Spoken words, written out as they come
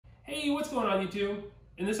Hey, what's going on YouTube?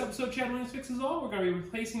 In this episode, Chad Williams Fixes All, we're going to be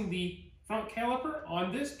replacing the front caliper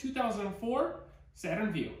on this 2004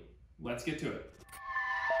 Saturn Vue. Let's get to it.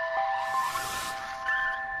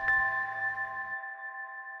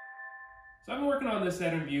 So I've been working on this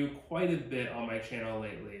Saturn Vue quite a bit on my channel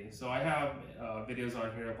lately. So I have videos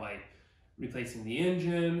on here of like replacing the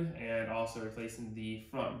engine and also replacing the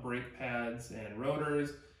front brake pads and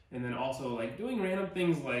rotors, and then also like doing random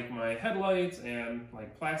things like my headlights and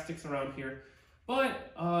like plastics around here.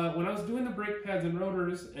 But when I was doing the brake pads and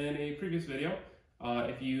rotors in a previous video,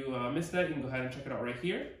 if you missed that, you can go ahead and check it out right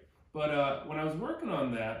here. But when I was working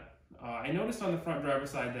on that, I noticed on the front driver's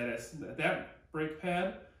side that that brake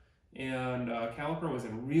pad and caliper was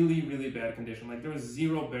in really, really bad condition. Like there was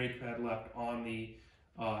zero brake pad left on the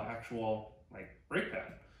actual like brake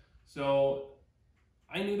pad. So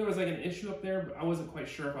I knew there was like an issue up there, but I wasn't quite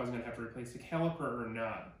sure if I was gonna have to replace the caliper or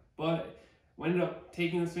not. But we ended up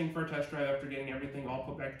taking this thing for a test drive after getting everything all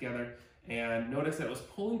put back together and noticed that it was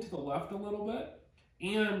pulling to the left a little bit.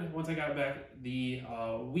 And once I got it back, the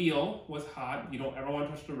wheel was hot. You don't ever want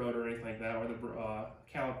to touch the rotor or anything like that, or the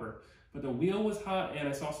caliper. But the wheel was hot and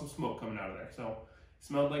I saw some smoke coming out of there. So it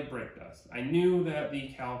smelled like brake dust. I knew that the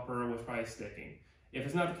caliper was probably sticking. If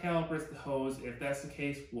it's not the caliper, it's the hose. If that's the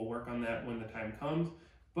case, we'll work on that when the time comes.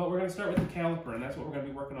 But we're going to start with the caliper, and that's what we're going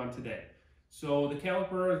to be working on today. So the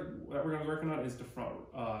caliper that we're going to be working on is the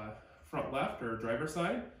front left or driver's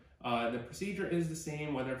side. The procedure is the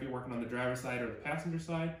same whether if you're working on the driver's side or the passenger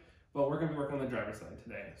side, but we're going to be working on the driver's side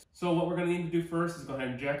today. So what we're going to need to do first is go ahead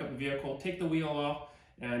and jack up the vehicle, take the wheel off,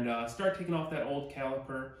 and start taking off that old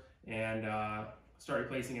caliper and start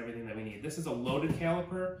replacing everything that we need. This is a loaded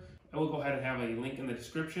caliper. I will go ahead and have a link in the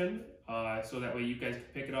description so that way you guys can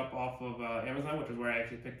pick it up off of Amazon, which is where I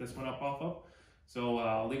actually picked this one up off of. So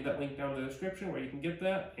I'll leave that link down in the description where you can get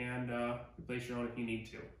that and replace your own if you need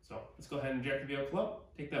to. So let's go ahead and jack the vehicle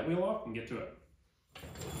up, take that wheel off, and get to it.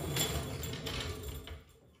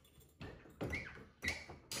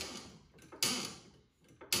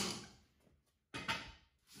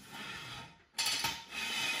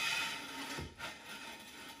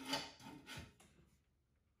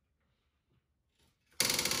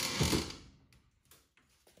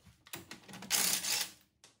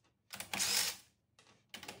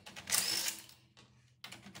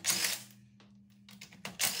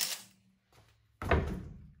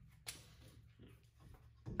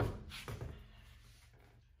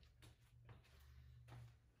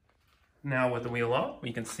 Now with the wheel off,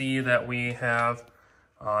 we can see that we have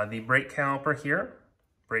the brake caliper here,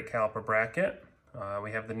 brake caliper bracket.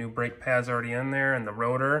 We have the new brake pads already in there and the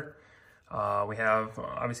rotor. We have,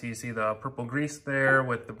 obviously you see the purple grease there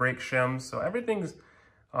with the brake shims. So everything's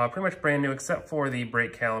pretty much brand new except for the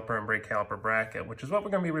brake caliper and brake caliper bracket, which is what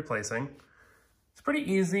we're gonna be replacing. It's pretty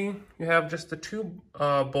easy. You have just the two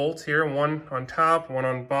bolts here, one on top, one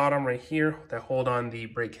on bottom right here that hold on the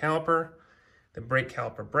brake caliper. The brake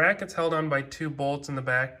caliper bracket's held on by two bolts in the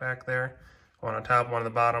back there, one on top, one on the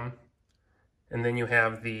bottom. And then you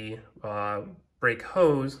have the brake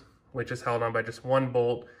hose, which is held on by just one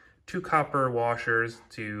bolt, two copper washers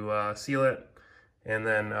to seal it. And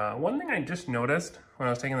then one thing I just noticed when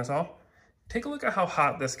I was taking this off, take a look at how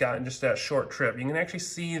hot this got in just that short trip. You can actually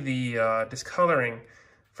see the discoloring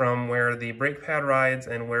from where the brake pad rides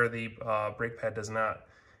and where the brake pad does not.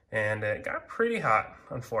 And it got pretty hot,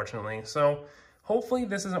 unfortunately. So hopefully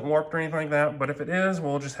this isn't warped or anything like that, but if it is,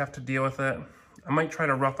 we'll just have to deal with it. I might try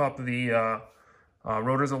to rough up the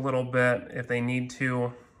rotors a little bit if they need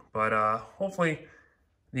to, but hopefully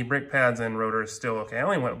the brake pads and rotor is still okay. I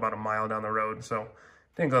only went about a mile down the road, so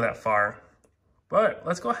didn't go that far. But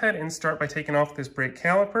let's go ahead and start by taking off this brake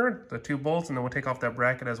caliper, the two bolts, and then we'll take off that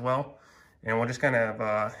bracket as well. And we'll just kind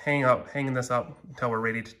of hanging this up until we're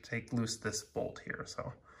ready to take loose this bolt here.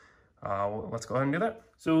 So let's go ahead and do that.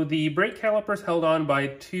 So the brake caliper is held on by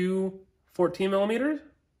two 14 millimeters,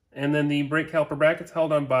 and then the brake caliper bracket's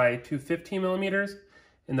held on by two 15 millimeters,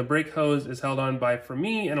 and the brake hose is held on by, for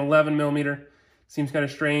me, an 11 millimeter. Seems kind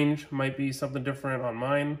of strange, might be something different on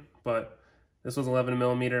mine, but this was 11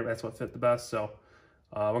 millimeter, that's what fit the best. So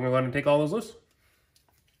we're gonna go ahead and take all those loose.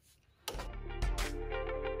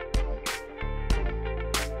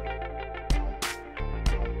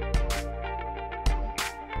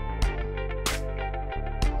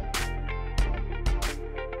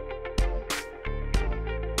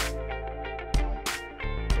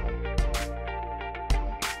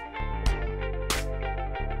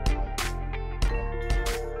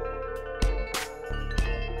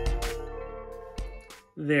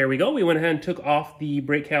 There we go. We went ahead and took off the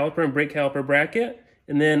brake caliper and brake caliper bracket,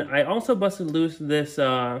 And then I also busted loose this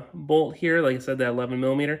bolt here, like I said, that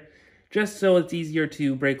 11mm, just so it's easier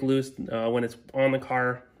to break loose when it's on the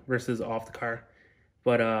car versus off the car.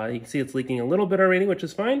 But you can see it's leaking a little bit already, which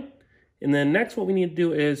is fine. And then next what we need to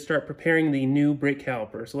do is start preparing the new brake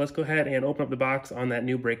caliper. So let's go ahead and open up the box on that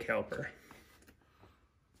new brake caliper.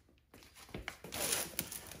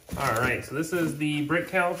 Alright, so this is the brake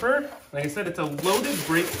caliper. Like I said, it's a loaded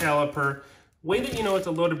brake caliper. Way that you know it's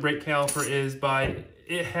a loaded brake caliper is by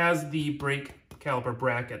it has the brake caliper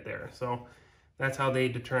bracket there. So that's how they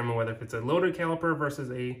determine whether if it's a loaded caliper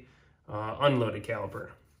versus a unloaded caliper.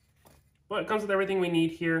 But it comes with everything we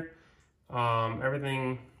need here.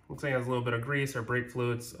 Everything looks like it has a little bit of grease or brake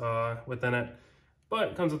fluids within it. But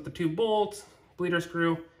it comes with the 2 bolts, bleeder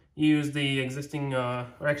screw. You use the existing, or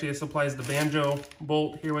actually it supplies the banjo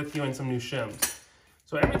bolt here with you and some new shims.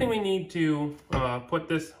 So everything we need to put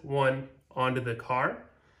this one onto the car.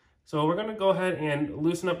 So we're gonna go ahead and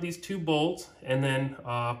loosen up these 2 bolts and then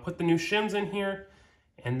put the new shims in here.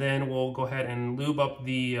 And then we'll go ahead and lube up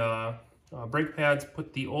the brake pads,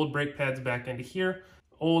 put the old brake pads back into here.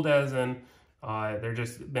 Old as in they're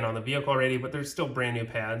just been on the vehicle already, but they're still brand new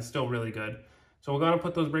pads, still really good. So we're going to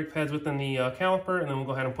put those brake pads within the caliper, and then we'll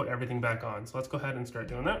go ahead and put everything back on. So let's go ahead and start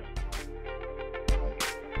doing that.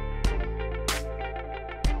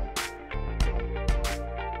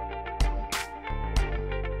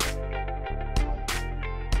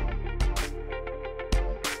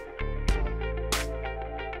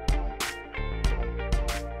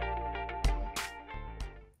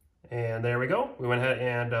 And there we go. We went ahead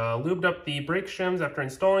and lubed up the brake shims after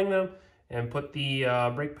installing them and put the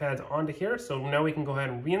brake pads onto here. So now we can go ahead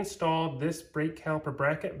and reinstall this brake caliper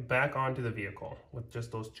bracket back onto the vehicle with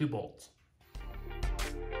just those 2 bolts.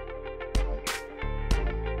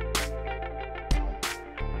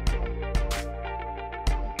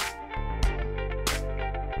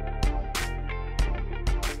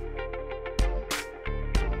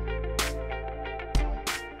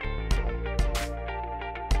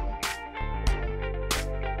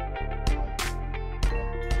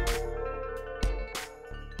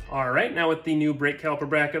 Alright, now with the new brake caliper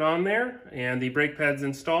bracket on there and the brake pads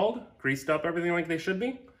installed, greased up, everything like they should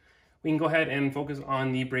be, we can go ahead and focus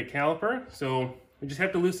on the brake caliper. So we just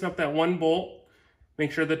have to loosen up that 1 bolt,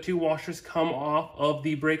 make sure the 2 washers come off of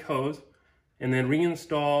the brake hose, and then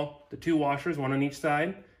reinstall the 2 washers, 1 on each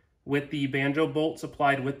side, with the banjo bolt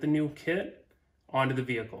supplied with the new kit onto the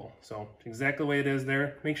vehicle. So it's exactly the way it is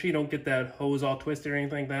there. Make sure you don't get that hose all twisted or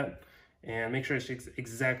anything like that, and make sure it's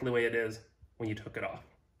exactly the way it is when you took it off.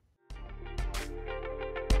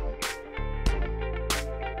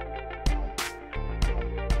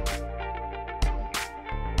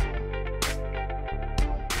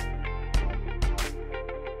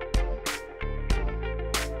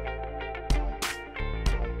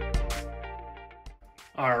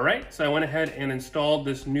 Alright, so I went ahead and installed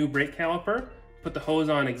this new brake caliper, put the hose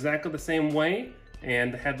on exactly the same way,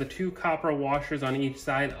 and had the 2 copper washers on each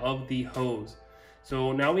side of the hose.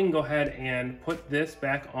 So now we can go ahead and put this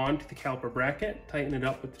back onto the caliper bracket, tighten it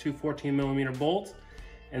up with the 2 14mm bolts,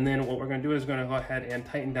 and then what we're going to do is we're going to go ahead and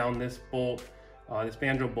tighten down this bolt, this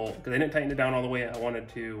banjo bolt, because I didn't tighten it down all the way. I wanted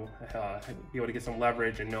to be able to get some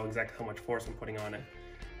leverage and know exactly how much force I'm putting on it.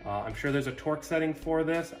 I'm sure there's a torque setting for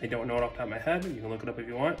this. I don't know it off the top of my head. You can look it up if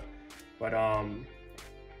you want. But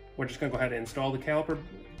we're just going to go ahead and install the caliper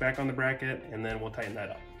back on the bracket, and then we'll tighten that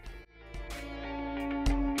up.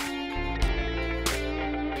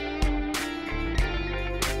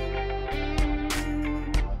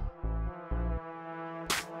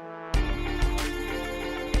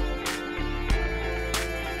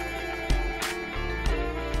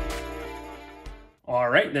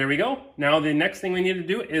 Alright, there we go. Now the next thing we need to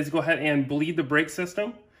do is go ahead and bleed the brake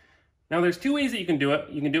system. Now there's 2 ways that you can do it.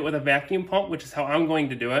 You can do it with a vacuum pump, which is how I'm going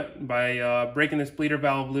to do it, by breaking this bleeder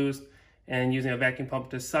valve loose and using a vacuum pump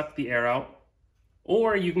to suck the air out.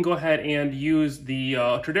 Or you can go ahead and use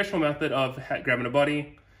the traditional method of grabbing a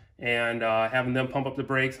buddy and having them pump up the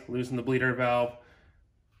brakes, loosen the bleeder valve,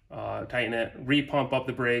 tighten it, re-pump up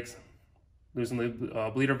the brakes, loosen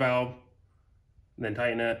the bleeder valve, then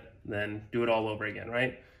tighten it, then do it all over again,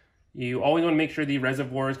 right? You always want to make sure the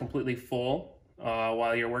reservoir is completely full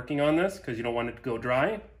while you're working on this, because you don't want it to go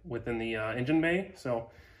dry within the engine bay.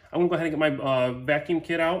 So I'm going to go ahead and get my vacuum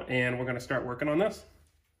kit out, and we're going to start working on this.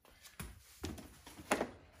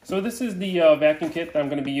 So this is the vacuum kit that I'm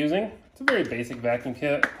going to be using. It's a very basic vacuum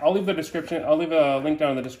kit. I'll leave a link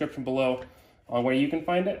down in the description below on where you can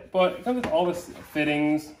find it, but it comes with all the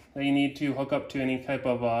fittings that you need to hook up to any type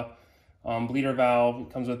of bleeder valve.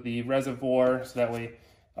 It comes with the reservoir, so that way,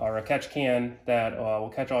 or a catch can that will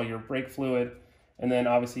catch all your brake fluid, and then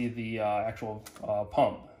obviously the actual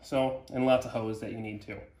pump. So, and lots of hose that you need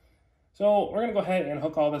too. So we're gonna go ahead and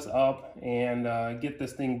hook all this up and get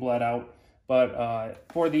this thing bled out. But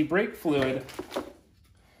for the brake fluid,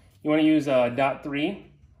 you want to use .3.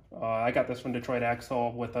 I got this from Detroit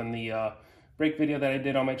Axle within the brake video that I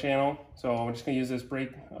did on my channel. So I'm just going to use this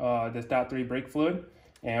this .3 brake fluid.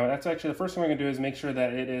 And that's actually the first thing we're going to do is make sure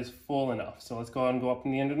that it is full enough. So let's go ahead and go up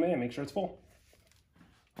in the engine bay and make sure it's full.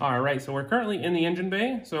 All right, so we're currently in the engine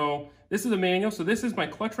bay. So this is a manual. So this is my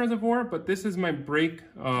clutch reservoir, but this is my brake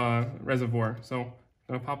reservoir. So I'm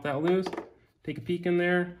going to pop that loose, take a peek in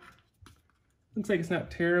there. Looks like it's not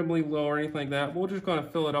terribly low or anything like that. We're just going to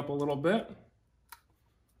fill it up a little bit.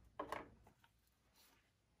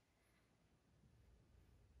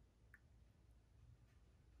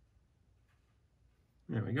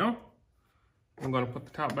 There we go. I'm going to put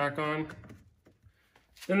the top back on.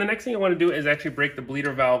 Then the next thing I want to do is actually break the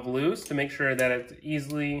bleeder valve loose to make sure that it's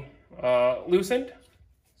easily loosened.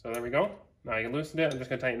 So there we go. Now I can loosen it. I'm just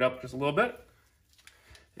going to tighten it up just a little bit.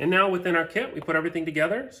 And now within our kit, we put everything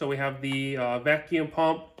together. So we have the vacuum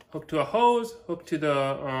pump hooked to a hose, hooked to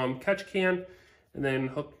the catch can, and then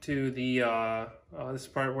hooked to the this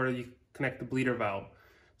part where you connect the bleeder valve.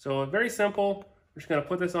 So very simple. We're just going to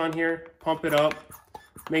put this on here, pump it up,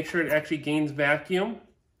 make sure it actually gains vacuum.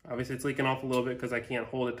 Obviously it's leaking off a little bit because I can't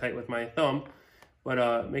hold it tight with my thumb,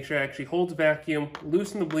 but make sure it actually holds vacuum,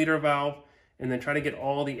 loosen the bleeder valve, and then try to get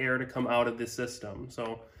all the air to come out of the system.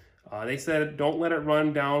 So they said don't let it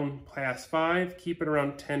run down past 5, keep it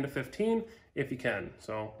around 10 to 15 if you can.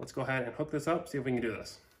 So let's go ahead and hook this up, see if we can do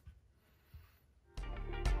this.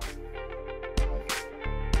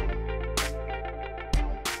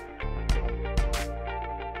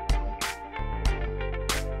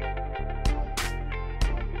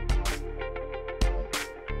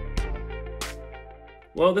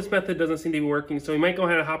 Well, this method doesn't seem to be working, so we might go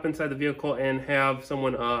ahead and hop inside the vehicle and have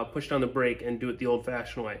someone push down the brake and do it the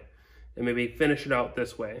old-fashioned way, and maybe finish it out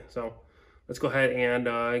this way. So let's go ahead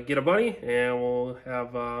and get a buddy, and we'll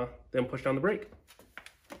have them push down the brake.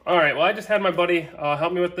 All right, well, I just had my buddy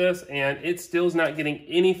help me with this, and it still is not getting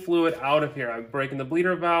any fluid out of here. I'm breaking the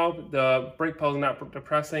bleeder valve, the brake pedal is not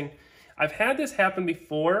depressing. I've had this happen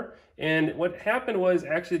before, and what happened was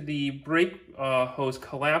actually the brake hose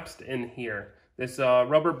collapsed in here. This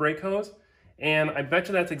rubber brake hose, and I bet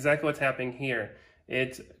you that's exactly what's happening here.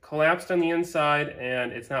 It's collapsed on the inside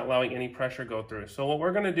and it's not allowing any pressure go through. So what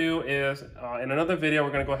we're going to do is, in another video,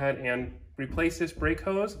 we're going to go ahead and replace this brake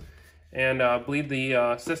hose and bleed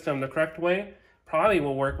the system the correct way. Probably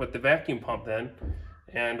will work with the vacuum pump then,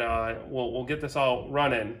 and we'll get this all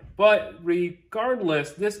running. But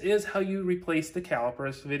regardless, this is how you replace the caliper.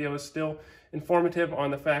 This video is still informative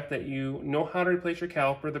on the fact that you know how to replace your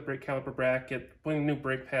caliper, the brake caliper bracket, putting new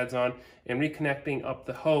brake pads on, and reconnecting up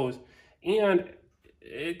the hose. And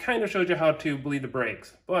it kind of shows you how to bleed the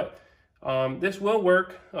brakes. But this will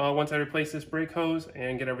work once I replace this brake hose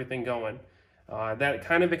and get everything going. That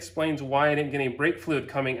kind of explains why I didn't get any brake fluid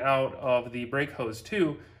coming out of the brake hose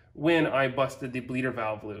too when I busted the bleeder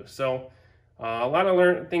valve loose. So a lot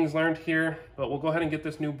of things learned here, but we'll go ahead and get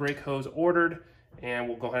this new brake hose ordered, and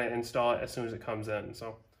we'll go ahead and install it as soon as it comes in.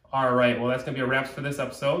 So, all right, well, that's gonna be a wrap for this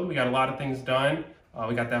episode. We got a lot of things done.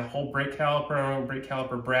 We got that whole brake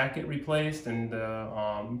caliper bracket replaced, and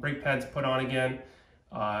the brake pads put on again.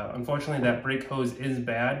 Unfortunately, that brake hose is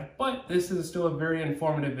bad, but this is still a very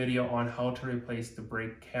informative video on how to replace the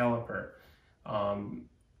brake caliper.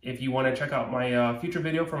 If you want to check out my future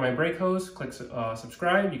video for my brake hose, click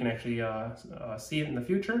subscribe. You can actually see it in the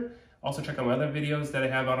future. Also check out my other videos that I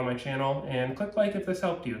have out on my channel, and click like if this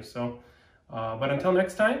helped you. So, but until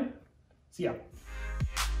next time, see ya.